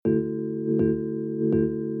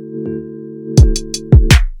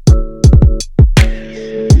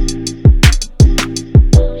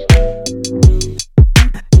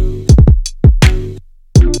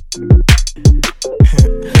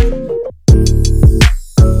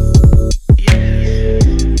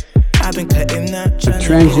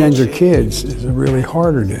transgender kids is a really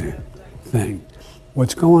harder thing.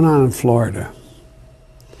 What's going on in Florida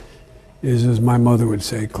is, as my mother would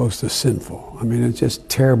say, close to sinful. I mean, it's just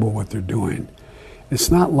terrible what they're doing.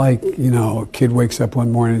 It's not like, a kid wakes up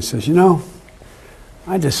one morning and says,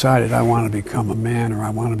 I decided I want to become a man, or I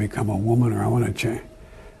want to become a woman, or I want to change.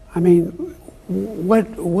 I mean,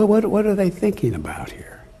 what are they thinking about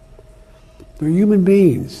here? They're human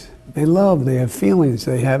beings. They love, they have feelings,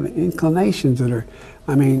 they have inclinations that are,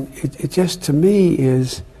 it just, to me,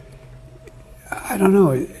 is, I don't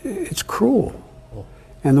know, it's cruel.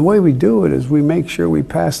 And the way we do it is we make sure we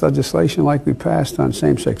pass legislation like we passed on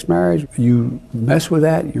same-sex marriage. You mess with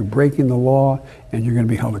that, you're breaking the law, and you're going to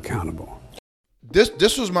be held accountable.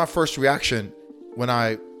 This was my first reaction when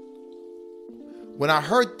I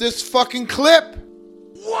heard this fucking clip.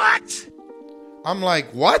 What? I'm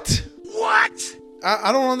like, what? What?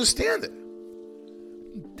 I don't understand it.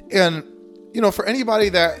 And, for anybody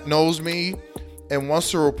that knows me and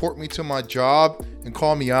wants to report me to my job and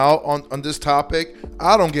call me out on this topic,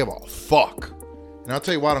 I don't give a fuck. And I'll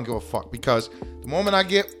tell you why I don't give a fuck. Because the moment I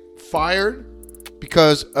get fired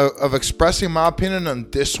because of expressing my opinion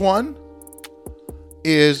on this one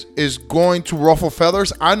is going to ruffle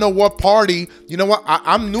feathers. I know what party. You know what?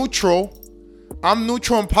 I'm neutral. I'm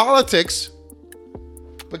neutral in politics.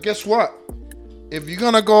 But guess what? If you're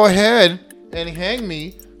going to go ahead and hang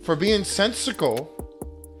me for being sensical,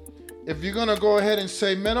 if you're going to go ahead and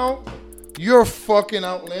say, Menno, you're fucking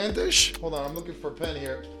outlandish. Hold on, I'm looking for a pen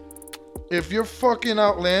here. If you're fucking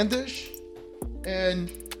outlandish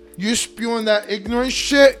and you're spewing that ignorant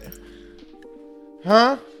shit,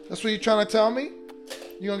 huh? That's what you're trying to tell me?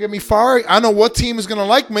 You're going to get me fired? I know what team is going to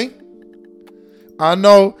like me. I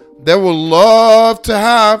know they will love to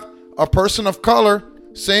have a person of color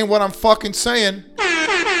saying what I'm fucking saying.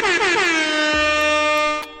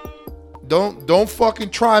 Don't fucking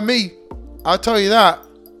try me. I'll tell you that.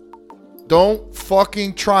 Don't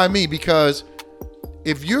fucking try me, because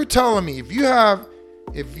if you're telling me,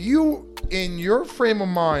 if you in your frame of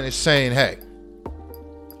mind is saying, hey,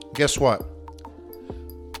 guess what?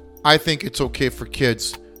 I think it's okay for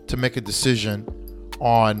kids to make a decision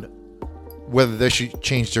on whether they should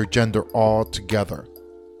change their gender altogether.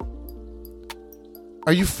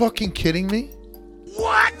 Are you fucking kidding me?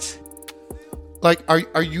 What? Like,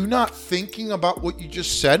 are you not thinking about what you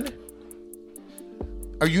just said?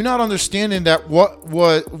 Are you not understanding that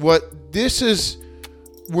what this is?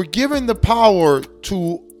 We're giving the power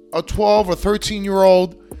to a 12 or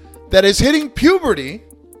 13-year-old that is hitting puberty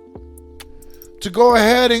to go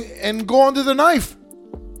ahead and go under the knife.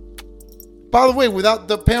 By the way, without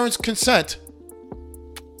the parents' consent.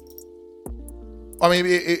 I mean,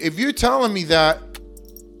 if you're telling me that,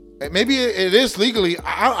 maybe it is legally,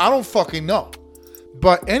 I don't fucking know.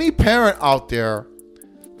 But any parent out there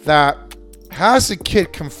that has a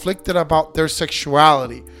kid conflicted about their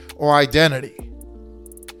sexuality or identity,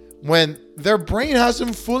 when their brain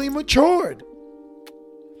hasn't fully matured.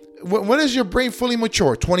 When is your brain fully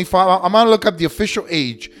mature? 25? I'm going to look up the official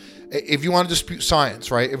age if you want to dispute science,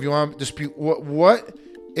 right? If you want to dispute what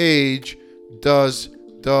age does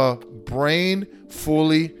the brain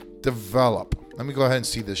fully develop? Let me go ahead and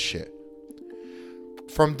see this shit.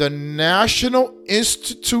 From the National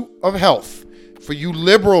Institute of Health, for you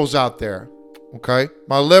liberals out there, okay?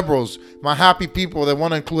 My liberals, my happy people that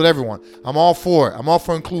want to include everyone. I'm all for it. I'm all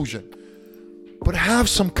for inclusion. But have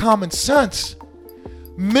some common sense.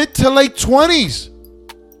 Mid to late 20s.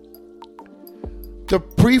 The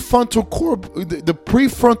prefrontal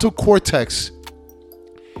cortex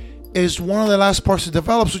is one of the last parts to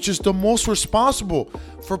develop, which is the most responsible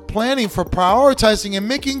for planning, for prioritizing, and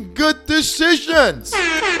making good decisions.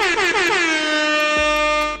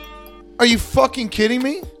 Are you fucking kidding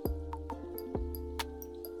me?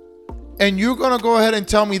 And you're going to go ahead and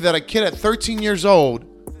tell me that a kid at 13 years old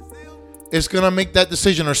is going to make that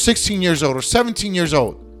decision, or 16 years old, or 17 years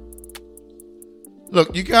old?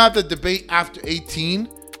 Look, you can have the debate after 18,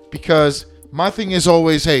 because my thing is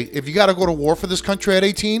always, hey, if you got to go to war for this country at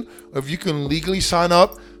 18, or if you can legally sign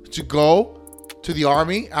up to go to the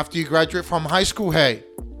army after you graduate from high school, hey,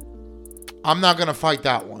 I'm not going to fight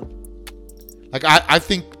that one. Like, I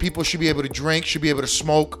think people should be able to drink, should be able to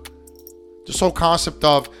smoke. This whole concept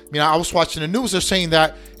of, I was watching the news, they're saying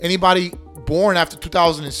that anybody born after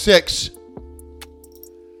 2006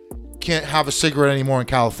 can't have a cigarette anymore in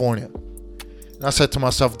California. And I said to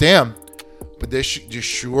myself, damn, but they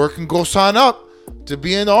sure can go sign up to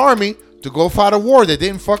be in the army, to go fight a war they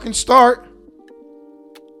didn't fucking start,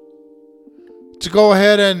 to go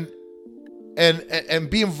ahead and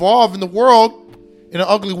be involved in the world in an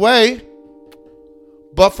ugly way.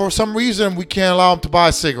 But for some reason, we can't allow them to buy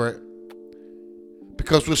a cigarette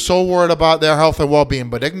because we're so worried about their health and well-being.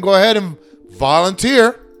 But they can go ahead and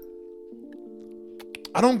volunteer.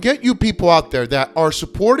 I don't get you people out there that are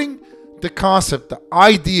supporting the concept, the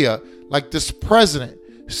idea, like this president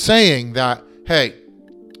saying that, hey,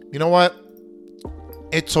 you know what?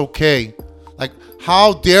 It's okay. Like,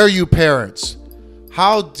 how dare you, parents?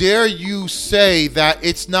 How dare you say that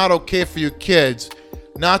it's not okay for your kids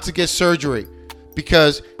not to get surgery?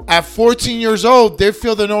 Because at 14 years old, they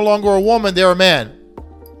feel they're no longer a woman, they're a man.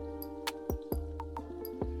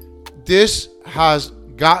 This has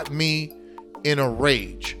got me in a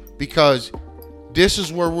rage because this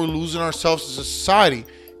is where we're losing ourselves as a society.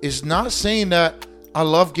 It's not saying that I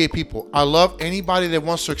love gay people. I love anybody that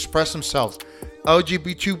wants to express themselves.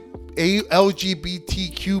 LGBTQ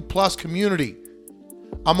plus community.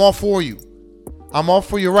 I'm all for you. I'm all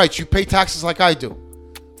for your rights. You pay taxes like I do.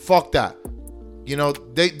 Fuck that. You know,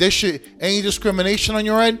 they should, any discrimination on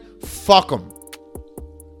your end, fuck them.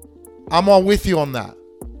 I'm all with you on that.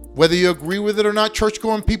 Whether you agree with it or not,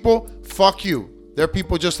 church-going people, fuck you. They're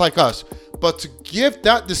people just like us. But to give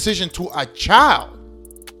that decision to a child,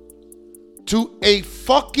 to a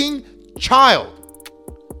fucking child.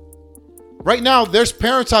 Right now, there's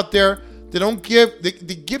parents out there that don't give, they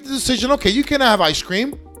give the decision, okay, you can have ice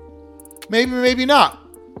cream. Maybe, maybe not.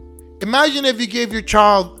 Imagine if you gave your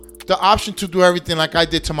child the option to do everything like I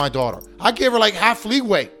did to my daughter. I gave her like half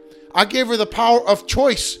leeway. I gave her the power of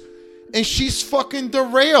choice. And she's fucking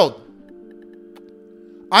derailed.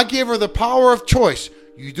 I gave her the power of choice.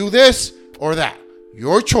 You do this or that.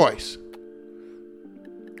 Your choice.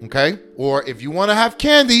 Okay? Or if you want to have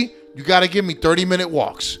candy, you got to give me 30-minute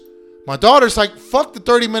walks. My daughter's like, fuck the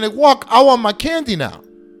 30-minute walk. I want my candy now.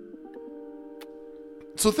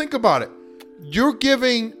 So think about it. You're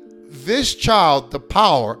giving this child the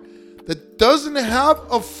power that doesn't have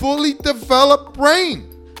a fully developed brain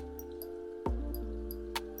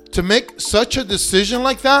to make such a decision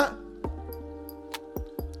like that.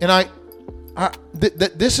 And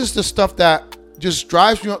this is the stuff that just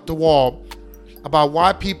drives me up the wall about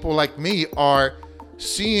why people like me are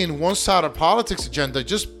seeing one side of politics agenda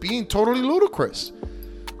just being totally ludicrous.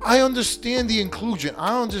 I understand the inclusion.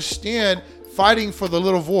 I understand fighting for the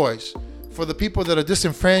little voice, for the people that are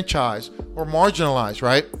disenfranchised or marginalized,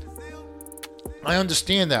 right? I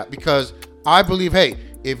understand that because I believe, hey,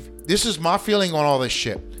 if this is my feeling on all this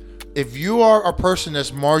shit, if you are a person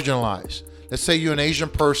that's marginalized, let's say you're an Asian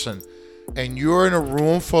person and you're in a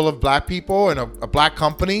room full of black people in a black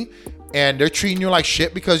company and they're treating you like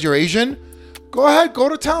shit because you're Asian, go ahead, go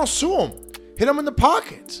to town, sue them, hit them in the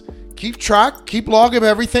pockets, keep track, keep log of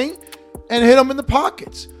everything and hit them in the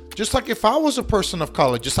pockets. Just like if I was a person of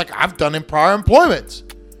color, just like I've done in prior employments.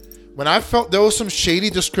 When I felt there was some shady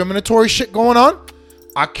discriminatory shit going on,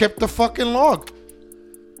 I kept the fucking log.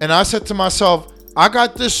 And I said to myself, I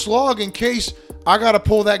got this log in case I got to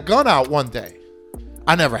pull that gun out one day.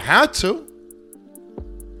 I never had to,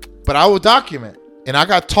 but I would document. And I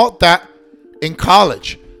got taught that in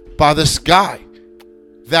college by this guy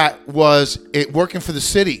that was working for the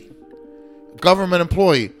city, government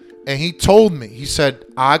employee. And he told me, he said,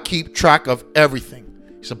 I keep track of everything.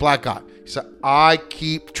 He's a black guy. He said, I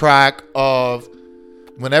keep track of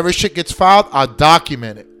whenever shit gets filed, I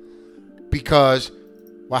document it. Because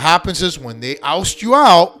what happens is when they oust you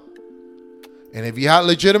out, and if you had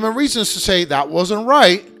legitimate reasons to say that wasn't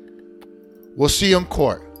right, we'll see you in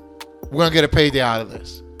court. We're going to get a payday out of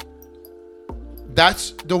this.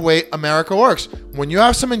 That's the way America works. When you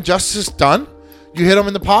have some injustice done, you hit them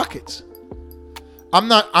in the pockets. I'm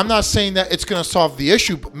not saying that it's going to solve the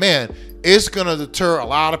issue, but man, it's going to deter a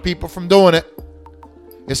lot of people from doing it.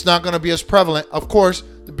 It's not going to be as prevalent. Of course,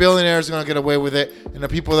 the billionaires are going to get away with it, and the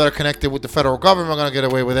people that are connected with the federal government are going to get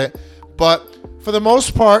away with it. But for the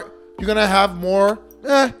most part, you're going to have more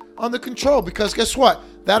under control because guess what?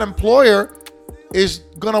 That employer is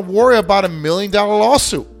going to worry about $1 million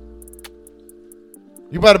lawsuit.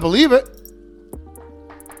 You better believe it.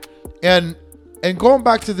 And going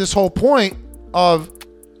back to this whole point of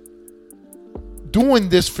doing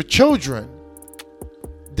this for children,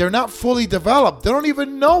 they're not fully developed. They don't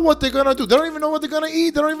even know what they're going to do. They don't even know what they're going to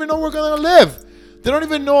eat. They don't even know where they're going to live. They don't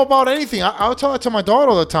even know about anything. I'll tell it to my daughter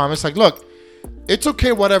all the time. It's like, look, it's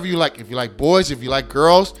okay, whatever you like. If you like boys, if you like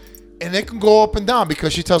girls, and they can go up and down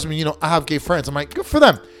because she tells me, I have gay friends. I'm like, good for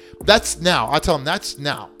them. That's now. I tell them that's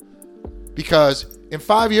now. Because in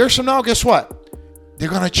 5 years from now, guess what? They're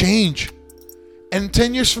going to change. And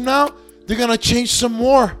 10 years from now, they're going to change some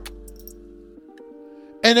more.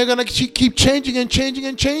 And they're going to keep changing and changing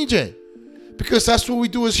and changing. Because that's what we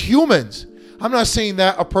do as humans. I'm not saying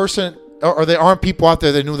that a person or there aren't people out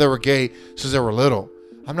there that knew they were gay since they were little.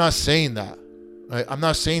 I'm not saying that. Right? I'm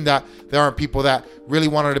not saying that there aren't people that really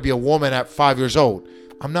wanted to be a woman at 5 years old.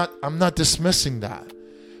 I'm not dismissing that.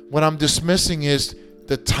 What I'm dismissing is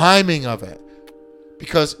the timing of it,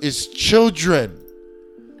 because it's children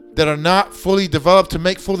that are not fully developed to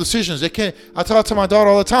make full decisions. They can't. I talk to my daughter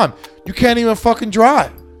all the time. You can't even fucking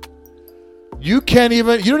drive. You don't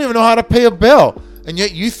even know how to pay a bill, and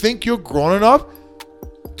yet you think you're grown enough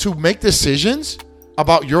to make decisions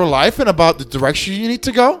about your life and about the direction you need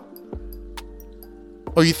to go?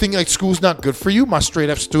 Or you think like school's not good for you, my straight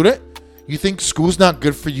up student? You think school's not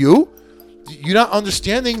good for you? You're not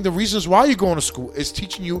understanding the reasons why you're going to school. It's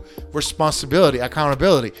teaching you responsibility,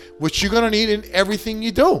 accountability, which you're going to need in everything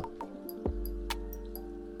you do.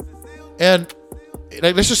 And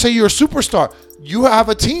like, let's just say you're a superstar. You have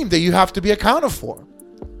a team that you have to be accounted for.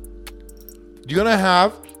 You're going to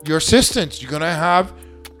have your assistants. You're going to have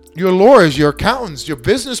your lawyers, your accountants, your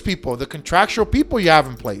business people, the contractual people you have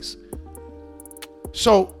in place.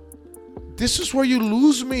 So this is where you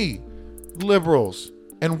lose me, liberals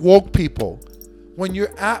and woke people. When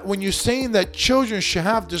you're saying that children should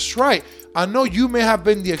have this right, I know you may have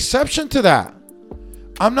been the exception to that.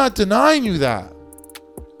 I'm not denying you that.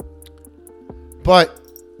 But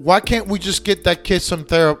why can't we just get that kid some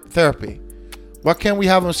therapy? Why can't we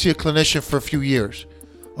have him see a clinician for a few years?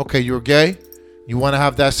 Okay, you're gay. You want to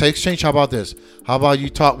have that sex exchange? How about this? How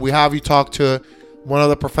about we have you talk to one of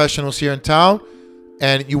the professionals here in town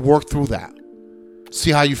and you work through that.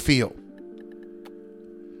 See how you feel.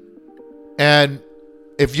 And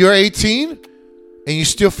if you're 18 and you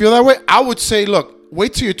still feel that way, I would say, look,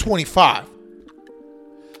 wait till you're 25.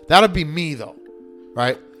 That'll be me though,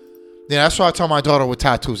 right? Yeah, that's why I tell my daughter with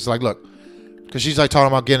tattoos. It's like, look, because she's like talking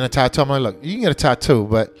about getting a tattoo. I'm like, look, you can get a tattoo,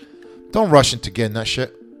 but don't rush into getting that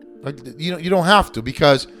shit. Like, you don't have to,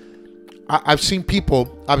 because I've seen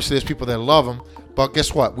people. Obviously, there's people that love them, but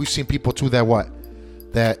guess what? We've seen people too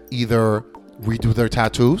that either redo their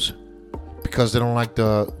tattoos because they don't like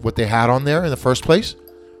what they had on there in the first place,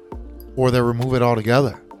 or they remove it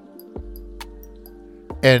altogether.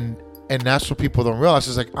 And that's what people don't realize.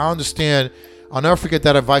 It's like, I understand. I'll never forget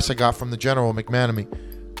that advice I got from the General McManamy,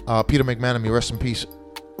 Peter McManamy, rest in peace.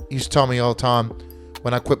 He used to tell me all the time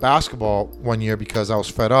when I quit basketball one year because I was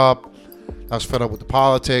fed up. I was fed up with the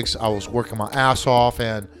politics. I was working my ass off,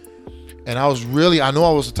 and I was really, I know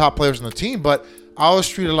I was the top players on the team, but I was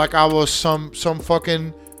treated like I was some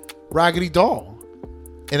fucking raggedy doll.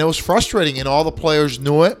 And it was frustrating, and all the players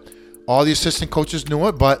knew it. All the assistant coaches knew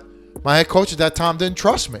it, but my head coach at that time didn't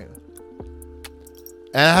trust me.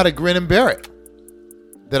 And I had to grin and bear it.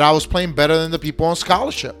 That I was playing better than the people on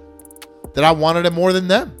scholarship. That I wanted it more than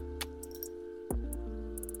them.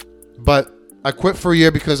 But I quit for a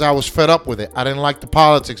year because I was fed up with it. I didn't like the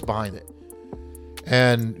politics behind it.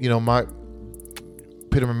 And, my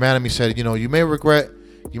Peter McManamy said, you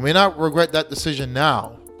may not regret that decision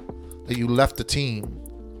now that you left the team.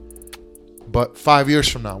 But 5 years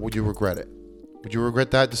from now, would you regret it? Would you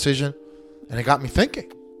regret that decision? And it got me thinking.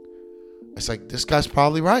 It's like, this guy's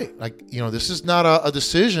probably right. Like, this is not a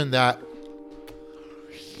decision that,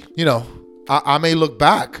 I may look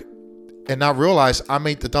back and not realize I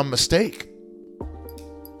made the dumb mistake.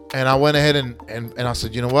 And I went ahead and I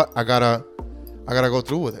said, you know what? I gotta go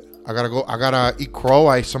through with it. I gotta eat crow.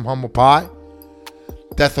 I ate some humble pie.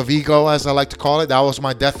 Death of ego, as I like to call it. That was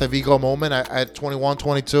my death of ego moment at 21,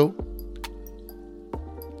 22.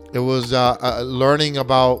 It was learning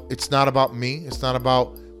about, it's not about me. It's not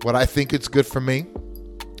about what I think it's good for me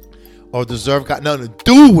or deserve. Got nothing to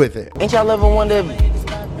do with it. Ain't y'all ever wonder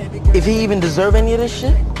if he even deserve any of this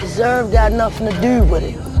shit? Deserve got nothing to do with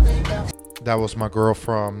it. That was my girl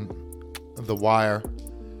from The Wire.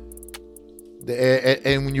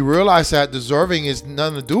 And when you realize that deserving is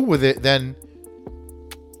nothing to do with it, then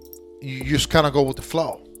you just kind of go with the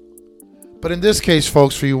flow. But in this case,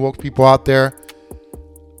 folks, for you woke people out there,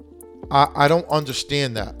 I don't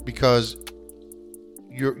understand that, because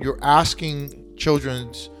you're asking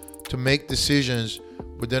children to make decisions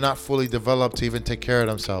but they're not fully developed to even take care of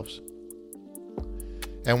themselves.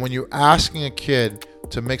 And when you're asking a kid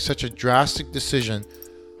to make such a drastic decision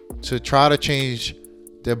to try to change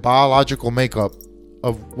their biological makeup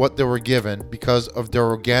of what they were given because of their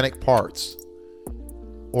organic parts,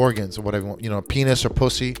 organs or whatever, penis or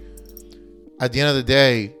pussy, at the end of the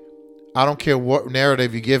day, I don't care what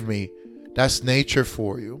narrative you give me, that's nature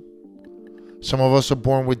for you. Some of us are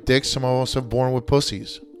born with dicks, some of us are born with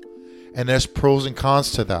pussies. And there's pros and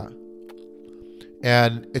cons to that.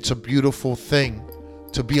 And it's a beautiful thing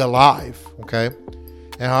to be alive, okay?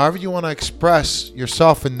 And however you want to express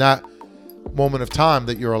yourself in that moment of time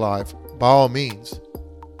that you're alive, by all means.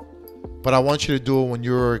 But I want you to do it when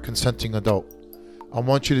you're a consenting adult. I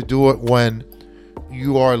want you to do it when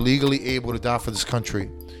you are legally able to die for this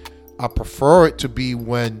country. I prefer it to be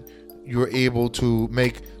when you're able to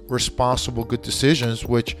make responsible, good decisions,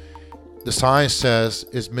 which the science says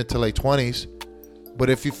is mid to late 20s.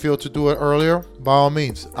 But if you feel to do it earlier, by all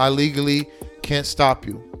means. I legally can't stop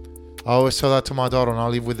you. I always tell that to my daughter, and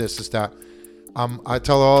I'll leave with this, is that I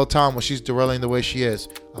tell her all the time when she's derailing the way she is,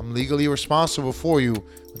 I'm legally responsible for you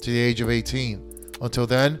until the age of 18. Until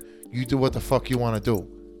then, you do what the fuck you want to do.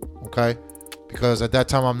 Okay? Because at that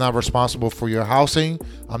time, I'm not responsible for your housing.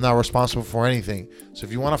 I'm not responsible for anything. So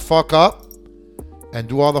if you want to fuck up and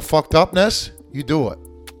do all the fucked upness, you do it.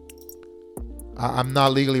 I'm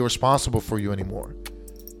not legally responsible for you anymore.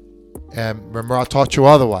 And remember, I taught you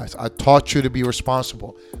otherwise. I taught you to be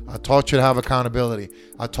responsible. I taught you to have accountability.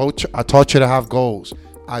 I taught you to have goals.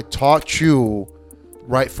 I taught you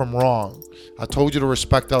right from wrong. I told you to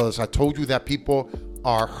respect others. I told you that people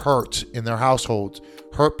are hurt in their households.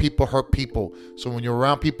 Hurt people hurt people. So when you're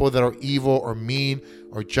around people that are evil or mean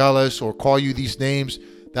or jealous or call you these names,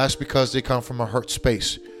 that's because they come from a hurt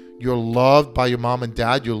space. You're loved by your mom and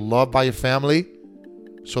dad. You're loved by your family.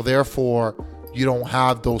 So therefore, you don't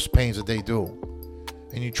have those pains that they do.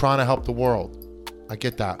 And you're trying to help the world. I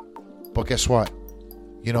get that. But guess what?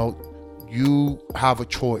 You have a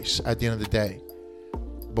choice at the end of the day.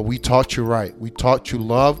 But we taught you right. We taught you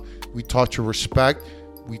love. We taught you respect.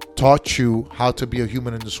 We taught you how to be a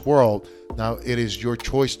human in this world. Now it is your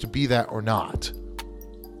choice to be that or not.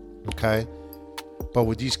 Okay? But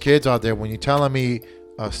with these kids out there, when you're telling me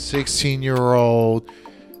a 16-year-old,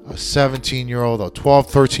 a 17-year-old, a 12,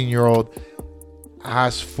 13-year-old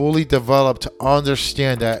has fully developed to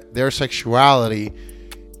understand that their sexuality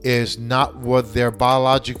is not what they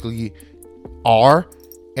biologically are,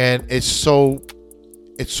 and it's so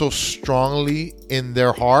strongly in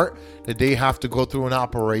their heart that they have to go through an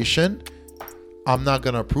operation, I'm not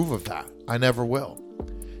going to approve of that. I never will.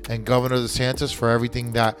 And Governor DeSantis, for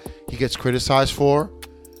everything that he gets criticized for,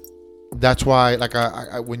 that's why, like,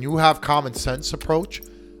 I when you have common sense approach,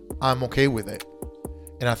 I'm okay with it.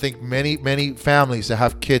 And I think many families that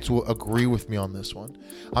have kids will agree with me on this one.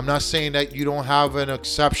 I'm not saying that you don't have an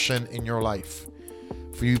exception in your life.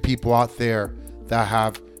 For you people out there that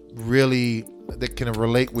have really, that can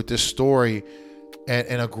relate with this story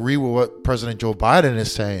and agree with what President Joe Biden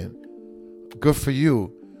is saying, good for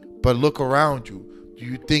you. But look around you. Do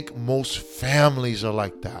you think most families are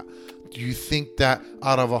like that? Do you think that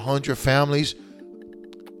out of 100 families,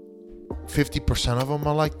 50% of them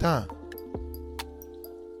are like that?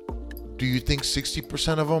 Do you think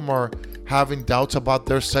 60% of them are having doubts about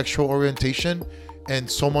their sexual orientation, and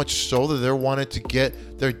so much so that they're wanting to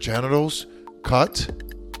get their genitals cut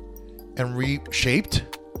and reshaped?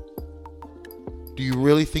 Do you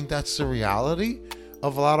really think that's the reality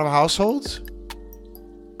of a lot of households?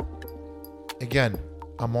 Again,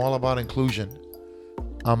 I'm all about inclusion.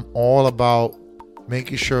 I'm all about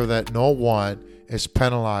making sure that no one is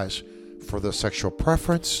penalized for their sexual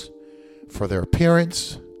preference, for their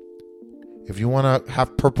appearance. If you want to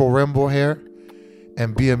have purple rainbow hair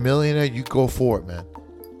and be a millionaire, you go for it, man.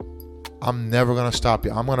 I'm never going to stop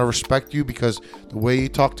you. I'm going to respect you because the way you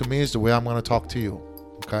talk to me is the way I'm going to talk to you.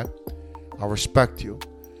 Okay? I respect you.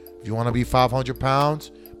 If you want to be 500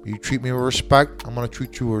 pounds, but you treat me with respect, I'm going to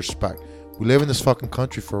treat you with respect. We live in this fucking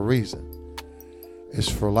country for a reason. It's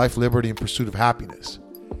for life, liberty, and pursuit of happiness.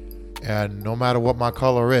 And no matter what my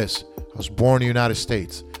color is, I was born in the United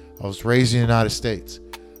States. I was raised in the United States.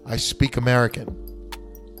 I speak American.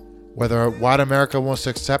 Whether white America wants to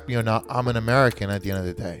accept me or not, I'm an American at the end of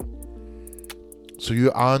the day. So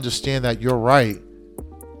I understand that you're right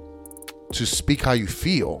to speak how you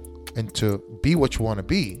feel and to be what you want to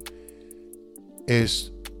be is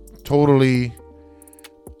totally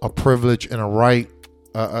a privilege and a right,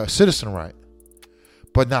 a citizen right,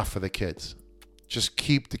 but not for the kids. Just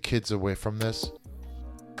keep the kids away from this.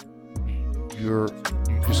 You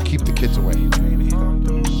just keep the kids away.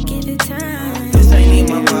 Give it time. This ain't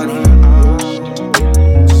in my body.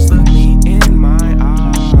 Just look me in my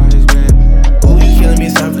eyes, man. Ooh, you killing me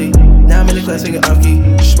softly. Now I'm in the class singing off key.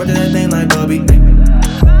 Spread that thing like Bobby.